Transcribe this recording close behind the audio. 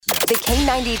The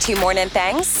K92 Morning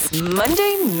Thangs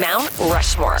Monday Mount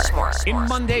Rushmore. In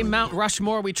Monday Mount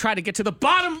Rushmore, we try to get to the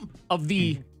bottom of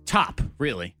the top,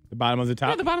 really. The bottom of the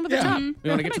top? Yeah, the bottom of the top. Mm-hmm. We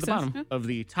want to Yeah, get to the that makes bottom sense, of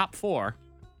the top 4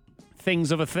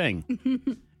 things of a thing.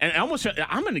 And I'm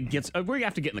going to get, we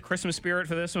have to get in the Christmas spirit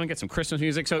for this one, get some Christmas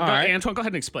music. So, right. Antoine, go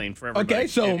ahead and explain for everybody, Okay,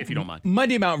 so if you don't mind.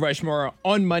 Monday Mount Rushmore,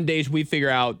 on Mondays, we figure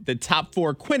out the top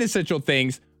 4 quintessential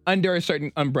things under a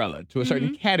certain umbrella, to a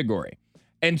certain category.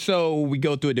 And so we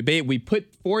go through a debate. We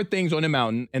put 4 things on the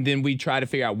mountain, and then we try to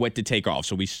figure out what to take off.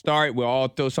 So we'll all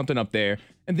throw something up there.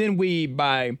 And then we,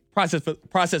 by process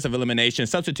of elimination,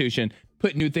 substitution,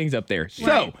 put new things up there.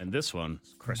 So And this one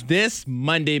is Christmas. this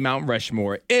Monday Mount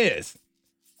Rushmore is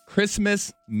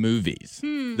Christmas movies.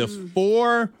 The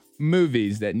 4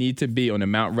 movies that need to be on the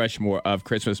Mount Rushmore of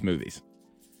Christmas movies.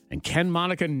 And can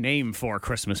Monica name 4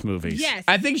 Christmas movies? Yes.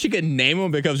 I think she could name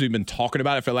them because we've been talking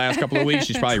about it for the last couple of weeks.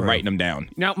 She's probably writing them down.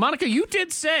 Now, Monica, you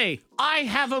did say, I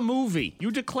have a movie.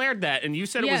 You declared that, and you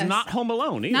said it was Yes. not Home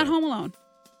Alone either. Not Home Alone.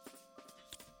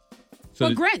 So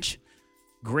But Grinch.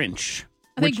 Grinch.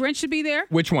 I think Grinch should be there.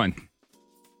 which one?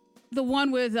 The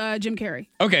one with Jim Carrey.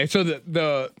 Okay, so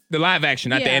the live action,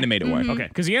 not the Yeah. animated one. Okay,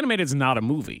 because the animated is not a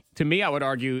movie. To me, I would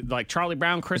argue like Charlie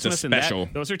Brown Christmas and special.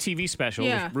 that, those are TV specials.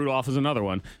 Yeah. Rudolph is another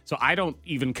one. So I don't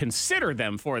even consider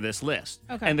them for this list.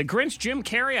 Okay. And the Grinch, Jim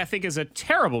Carrey, I think is a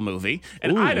terrible movie,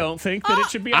 and I don't think that it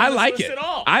should be on I this like list it. at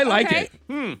all. I like Okay.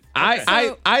 it.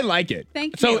 So- I like it.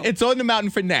 Thank So you. it's on the mountain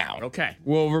for now. Okay.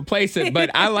 We'll replace it,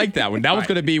 but I like that one. That was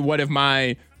going to be one of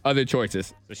my other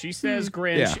choices. So she says Hmm.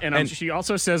 Grinch, Yeah. and And- she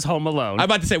also says Home Alone. I'm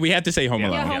about to say we have to say Home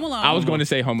Alone. Yeah, Home Alone. I was going to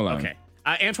say Home Alone. Okay.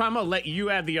 Antoine, I'm going to let you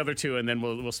add the other 2, and then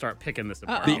we'll start picking this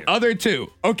apart. The here. other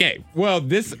 2. Okay. Well,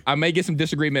 this, I may get some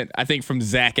disagreement, I think, from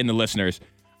Zack and the listeners.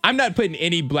 I'm not putting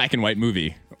any black and white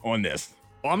movie on this.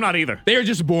 Well, I'm not either. They are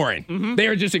just boring. They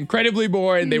are just incredibly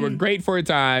boring. They were great for a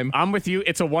time. I'm with you.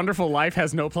 It's a Wonderful Life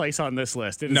has no place on this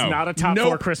list. It is No. not a top Nope.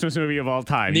 4 Christmas movie of all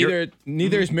time. Neither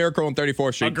is Miracle on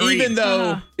 34th Street. Agreed. Even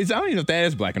though, I don't even know if that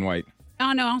is black and white.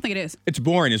 Oh, no, I don't think it is. It's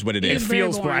boring is what it It is. very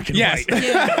feels boring. black and Yes. white.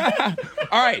 Yeah.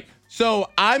 All right. So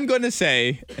I'm going to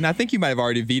say, and I think you might have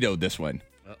already vetoed this one,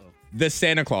 The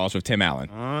Santa Claus with Tim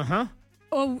Allen.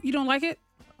 Oh, you don't like it?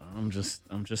 I'm just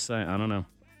saying. I don't know.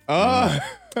 Oh.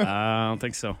 I don't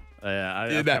think so.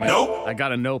 I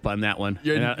got a nope on that one,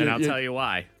 You're- and I'll you're- tell you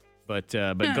why. But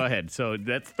go ahead. So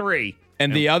that's 3.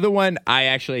 And the other one, I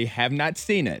actually have not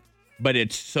seen it, but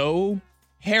it's so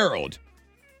heralded.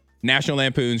 National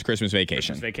Lampoon's Christmas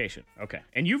Vacation. Christmas Vacation. Okay.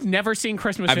 And you've never seen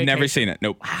Christmas I've Vacation? never seen it.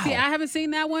 Nope. See, I haven't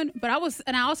seen that one, but I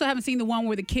also haven't seen the one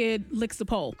where the kid licks the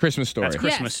pole. Christmas Story. That's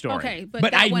Christmas Story. Okay, but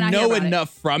that I one know hear about enough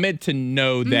from it to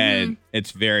know that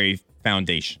it's very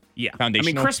foundational. Yeah. I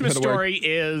Foundational. mean, Christmas is that the word? Story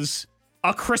is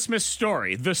a Christmas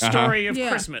story, the story of Yeah.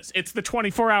 Christmas. It's the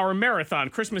 24-hour marathon,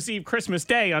 Christmas Eve, Christmas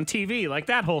Day on TV, like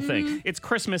that whole thing. It's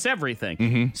Christmas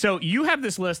everything. So you have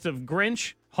this list of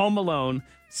Grinch, Home Alone,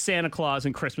 Santa Claus,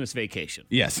 and Christmas Vacation.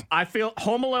 Yes. I feel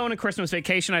Home Alone and Christmas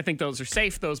Vacation, I think those are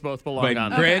safe. Those both belong But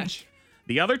on there. Grinch,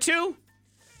 The other 2,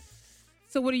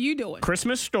 So what are you doing?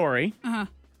 Christmas Story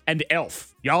and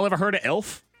Elf. Y'all ever heard of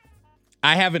Elf?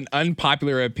 I have an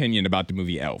unpopular opinion about the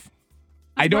movie Elf.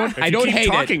 I don't If you keep hate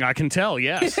talking, it. I can tell,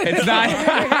 yes. It's not.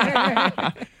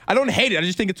 I don't hate it. I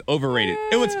just think it's overrated.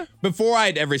 It was before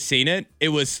I'd ever seen it. It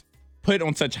was put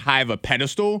on such high of a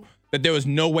pedestal that there was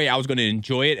no way I was going to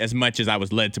enjoy it as much as I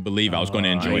was led to believe I was going to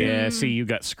enjoy it. Yeah, see, you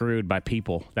got screwed by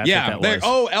people. That's Yeah, what that was.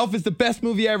 oh, Elf is the best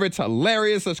movie ever. It's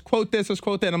hilarious. Let's quote this. Let's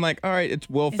quote that. And I'm like, all right, it's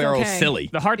Will Ferrell okay. silly.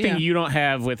 The hard thing Yeah. you don't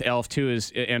have with Elf, too,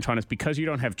 is, Antoine, is because you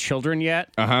don't have children yet.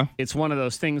 It's one of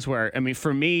those things where, I mean,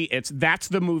 for me, that's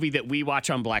the movie that we watch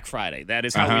on Black Friday. That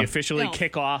is how we officially Elf.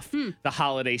 kick off the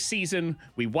holiday season.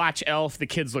 We watch Elf. The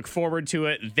kids look forward to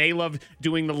it. They love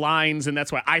doing the lines, and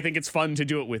that's why I think it's fun to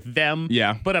do it with them.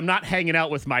 Yeah. But I'm not hanging out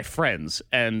with my friends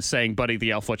and saying, Buddy the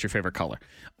Elf, what's your favorite color?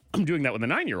 I'm doing that with a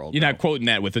 9-year-old. You're not quoting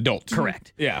that with adults.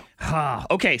 Correct. Yeah.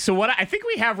 Okay, so what I think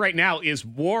we have right now is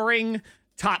warring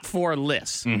top 4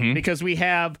 lists because we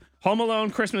have Home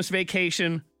Alone, Christmas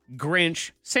Vacation,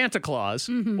 Grinch, Santa Claus,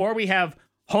 or we have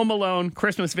Home Alone,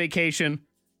 Christmas Vacation,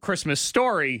 Christmas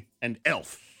Story, and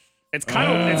Elf. It's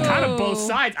kind of both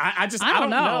sides. I don't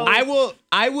know.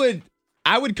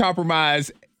 I would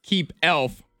compromise, keep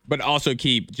Elf, but also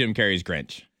keep Jim Carrey's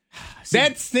Grinch.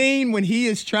 That scene when he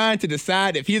is trying to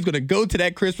decide if he's going to go to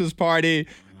that Christmas party,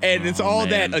 and it's all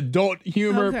that adult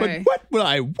humor. Okay. But what will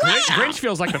I? Wow. Grinch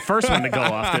feels like the first one to go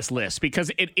off this list because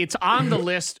it's on the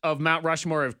list of Mount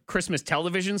Rushmore of Christmas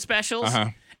television specials.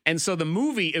 And so the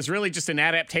movie is really just an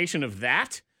adaptation of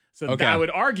that. So Okay. I would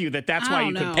argue that that's why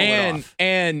you could pull it off.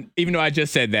 And even though I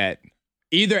just said that,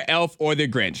 Either Elf or the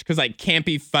Grinch, because like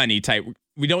campy, funny type.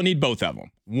 We don't need both of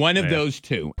them. One of those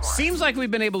two. Seems like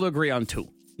we've been able to agree on two.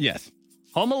 Yes.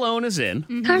 Home Alone is in.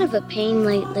 Kind of a pain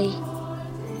lately.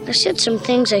 I said some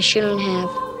things I shouldn't have.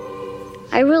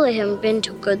 I really haven't been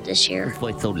too good this year.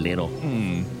 Boy, so little.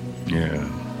 Yeah.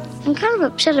 I'm kind of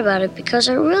upset about it because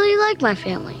I really like my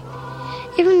family.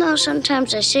 Even though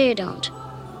sometimes I say I don't.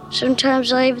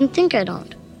 Sometimes I even think I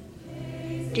don't.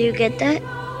 Do you get that?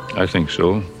 I think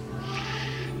so.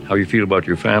 How you feel about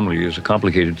your family is a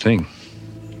complicated thing.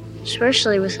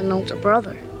 Especially with an older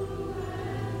brother.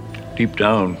 Deep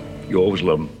down, you always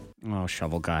love them. Oh,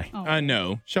 shovel guy. I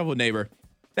know. Shovel neighbor.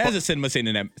 That's a cinema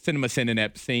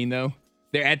synapse scene though.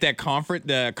 They're at that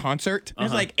the concert.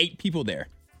 There's like 8 people there.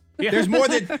 Yeah. There's more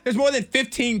than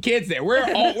 15 kids there. Where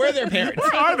are their parents?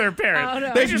 Where are their parents? Oh, no.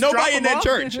 They There's just nobody drop in them that off?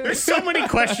 church. There's so many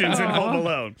questions in Home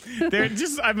Alone. They're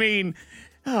just, I mean,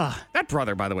 that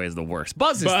brother, by the way, is the worst.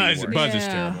 Buzz is the worst. Buzz is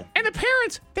Yeah. terrible. And the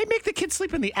parents, they make the kids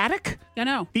sleep in the attic. I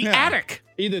know. The Yeah. attic.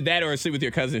 Either that or sleep with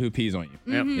your cousin who pees on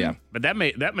you. Yep. Yeah. But that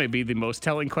may be the most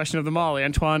telling question of them all,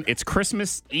 Antoine. It's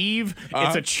Christmas Eve.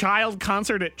 It's a child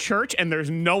concert at church, and there's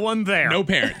no one there. No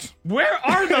parents. Where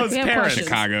are those We have parents? questions.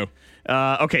 Chicago.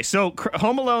 Okay, so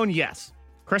Home Alone, yes.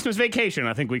 Christmas Vacation,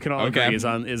 I think we can all Okay. agree,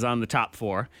 is on the top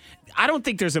 4. I don't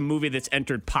think there's a movie that's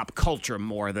entered pop culture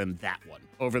more than that one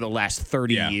over the last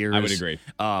 30 Yeah, years. I would agree.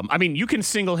 I mean, you can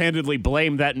single-handedly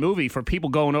blame that movie for people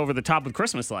going over the top with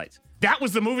Christmas lights. That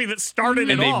was the movie that started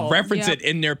And it they all. reference Yeah. it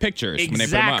in their pictures when they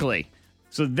put them up. Exactly.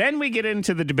 So then we get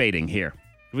into the debating here.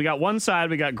 We got one side,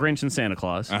 we got Grinch and Santa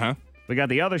Claus. Uh-huh. We got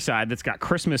the other side that's got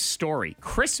Christmas Story.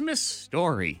 Christmas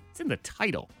Story. It's in the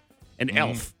title. And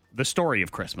Elf, the story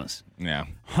of Christmas. Yeah.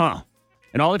 Huh.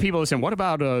 And all the people are saying, what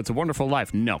about It's a Wonderful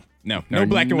Life? No. No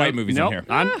black and white movies nope. in here.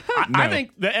 I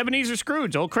think the Ebenezer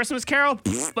Scrooge, Old Christmas Carol,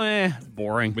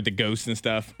 boring. With the ghosts and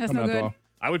stuff. That's Come no out good. all-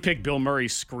 I would pick Bill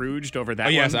Murray's Scrooged over that Oh,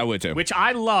 yes, one, I would too. Which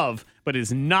I love, but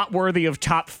is not worthy of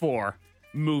top 4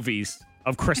 movies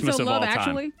of Christmas So of Love all time.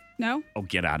 Actually? No? Oh,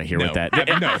 get out of here No. with that.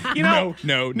 No. You know,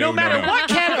 No. no matter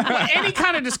what any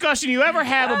kind of discussion you ever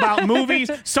have about movies,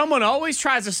 someone always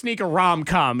tries to sneak a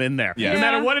rom-com in there. Yeah. No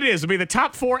matter what it is, it'll be the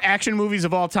top 4 action movies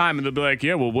of all time, and they'll be like,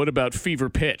 yeah, well, what about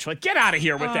Fever Pitch? Like, get out of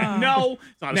here with that. No,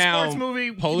 it's not a Now, sports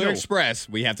movie. Polar No. Express.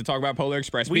 We have to talk about Polar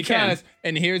Express We can. because,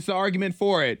 and here's the argument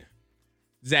for it.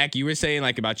 Zach, you were saying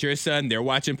like about your son, they're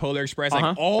watching Polar Express. Uh-huh.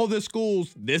 Like all the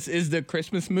schools, this is the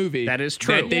Christmas movie. That is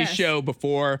true. That they Yes. show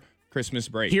before Christmas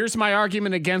break. Here's my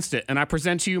argument against it, and I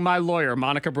present to you my lawyer,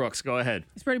 Monica Brooks. Go ahead.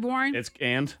 It's pretty boring.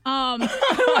 And? all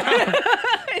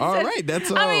right,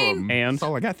 that's And? that's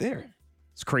all I got there.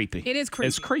 It's creepy. It is creepy.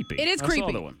 It's creepy. It is That's the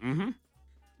creepy. other one. Mm-hmm.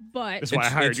 but That's why I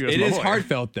hired you as It my is lawyer.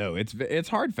 heartfelt though. It's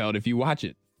heartfelt if you watch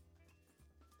it.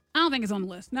 I don't think it's on the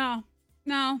list. No.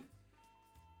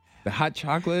 The hot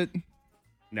chocolate.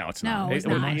 No, it's No, not. it's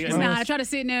Hey, not. you It's guys- not. I try to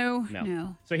sit no.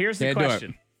 No. So here's the Can't do it.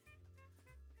 question: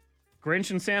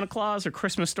 Grinch and Santa Claus, or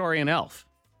Christmas Story and Elf?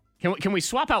 Can we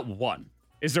swap out one?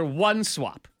 Is there one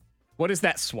swap? What is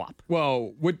that swap?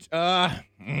 Well, which I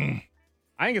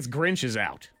think it's Grinch is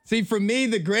out. see for me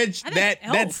the Grinch I think that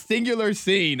Elf. singular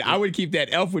scene, I would keep that.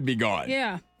 Elf would be gone.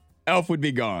 Yeah. Elf would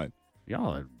be gone.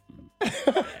 Y'all are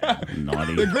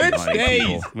naughty. The Grinch naughty stays.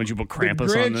 people. Would you put Krampus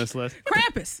Grinch- on this list?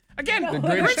 Krampus. Again, the Grinch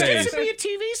Grinch gets stays. to be a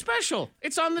TV special.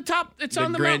 It's on the top. It's The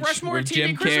on the Mount Grinch Rushmore with TV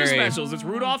Jim Christmas Carrey. specials. It's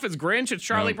Rudolph. It's Grinch. It's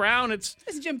Charlie No. Brown. It's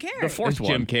This is Jim Carrey. the fourth It's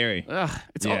one. Jim Carrey.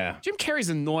 It's Yeah. Jim Carrey's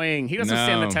annoying. He doesn't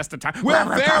stand the test of time. Will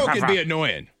Ferrell could be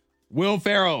annoying. Will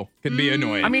Ferrell could be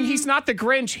annoying. I mean, he's not the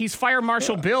Grinch. He's Fire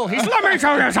Marshal Bill. He's let me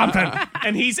tell you something,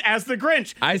 and he's as the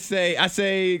Grinch. I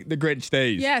say the Grinch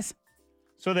stays. Yes.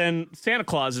 So then Santa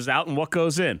Claus is out, and what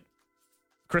goes in?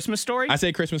 Christmas Story. I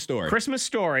say Christmas Story. Christmas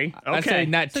Story. Okay. I say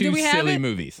not So do two we have silly it?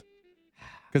 movies.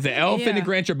 Because the Elf and the Yeah.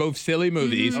 Grinch are both silly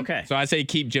movies. Okay. So I say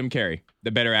keep Jim Carrey,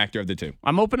 the better actor of the two.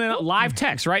 I'm opening up live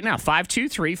text right now.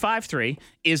 52353.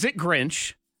 Is it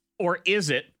Grinch or is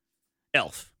it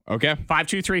Elf? Okay.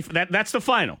 523. That's the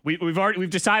final. We've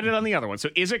decided on the other one. So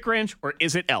is it Grinch or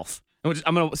is it Elf? We're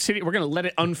gonna let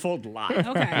it unfold live.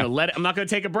 Okay. I'm not gonna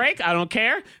take a break. I don't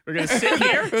care. We're gonna sit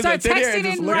here. Start sit here and texting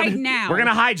just in look at right it. now. We're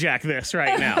gonna hijack this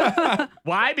right now.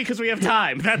 Why? Because we have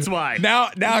time. That's why. Now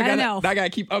I know.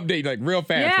 gotta keep updating like real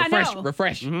fast. Yeah, I refresh. know.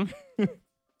 Refresh.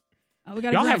 Oh, we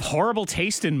got Y'all a have Grinch. horrible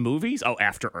taste in movies. Oh,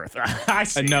 After Earth. I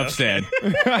see. Enough Okay.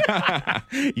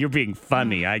 said. You're being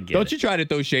funny. I get Don't it. you try to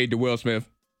throw shade to Will Smith.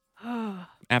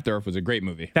 After Earth was a great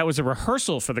movie. That was a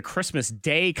rehearsal for the Christmas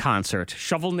Day concert.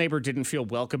 Shovel Neighbor didn't feel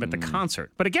welcome at the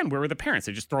concert. But again, where were the parents?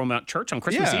 They just throw him out church on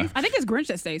Christmas Yeah. Eve? I think it's Grinch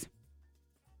that stays.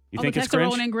 You think it's That's the Grinch?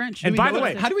 rolling in Grinch. And by the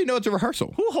way, How do we know it's a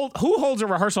rehearsal? who holds a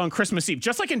rehearsal on Christmas Eve?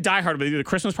 Just like in Die Hard, we do the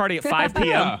Christmas party at 5 p.m.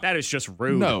 Yeah. That is just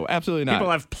rude. No, absolutely not.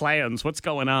 People have plans. What's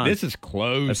going on? This is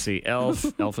close. Let's see. Elf,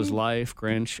 Elf is Life,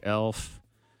 Grinch, Elf,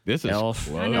 This is Elf,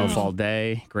 close. Elf all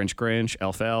day, Grinch, Grinch,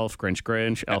 Elf, Elf, Grinch,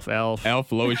 Grinch, Elf, Elf.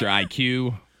 Elf lowers your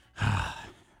IQ.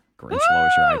 Grinch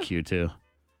lowers your IQ too.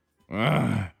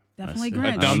 Definitely A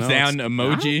Grinch. Thumbs know, down it's-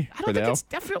 emoji I for don't the think elf. it's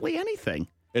definitely anything.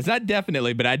 It's not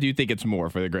definitely, but I do think it's more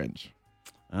for the Grinch.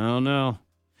 I don't know.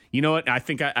 You know what? I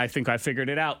think I figured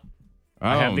it out. Oh,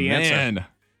 I have the answer. man.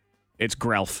 It's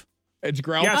Grelf. It's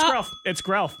Grelf. Yeah, it's Grelf. It's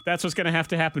Grelf. That's what's going to have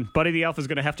to happen. Buddy the Elf is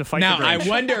going to have to fight Now, the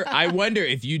Grinch. I wonder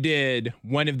if you did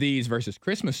one of these versus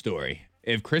Christmas Story,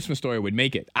 if Christmas Story would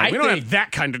make it. we don't have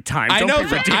that kind of time. I Don't know, be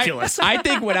but ridiculous. I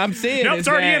think what I'm saying Nope, is it's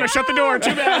already that in. I shut the door.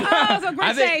 Too bad. Oh, so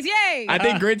Grinch think- stays. Yay. I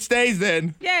think Grinch stays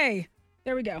then. Yay.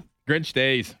 There we go. Grinch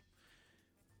stays.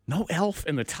 No Elf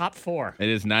in the top 4. It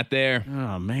is not there.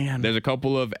 Oh, man. There's a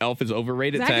couple of Elf is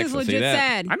overrated Zach texts. is I'll say legit that.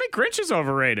 sad. I think Grinch is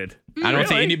overrated. I don't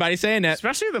see Really? anybody saying that.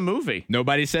 Especially the movie.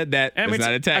 Nobody said that. And It's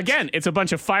not a text. Again, it's a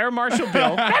bunch of Fire Marshal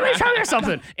Bill. Let me tell you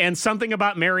something. And something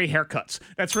about Mary haircuts.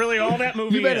 That's really all that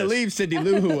movie You better is. leave Cindy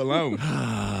Lou Who alone.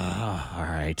 All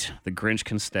right. The Grinch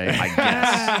can stay, I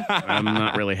guess. I'm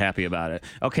not really happy about it.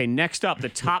 Okay, next up, the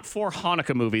top 4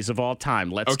 Hanukkah movies of all time.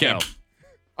 Let's Okay. go.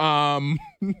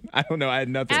 I don't know. I had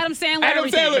nothing. Adam Sandler. Adam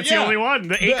everything. Sandler. That's the only one.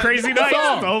 The Eight Crazy the Nights.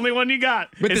 song. The only one you got.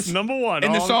 But It's this- number 1.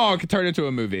 And the All- song could turn into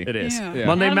a movie. It is. Yeah.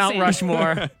 Monday, Adam Mount Sandler.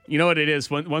 Rushmore. You know what it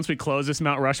is? Once we close this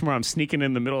Mount Rushmore, I'm sneaking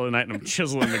in the middle of the night and I'm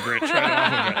chiseling the Grinch right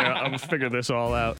off of it. I'll figure this all out.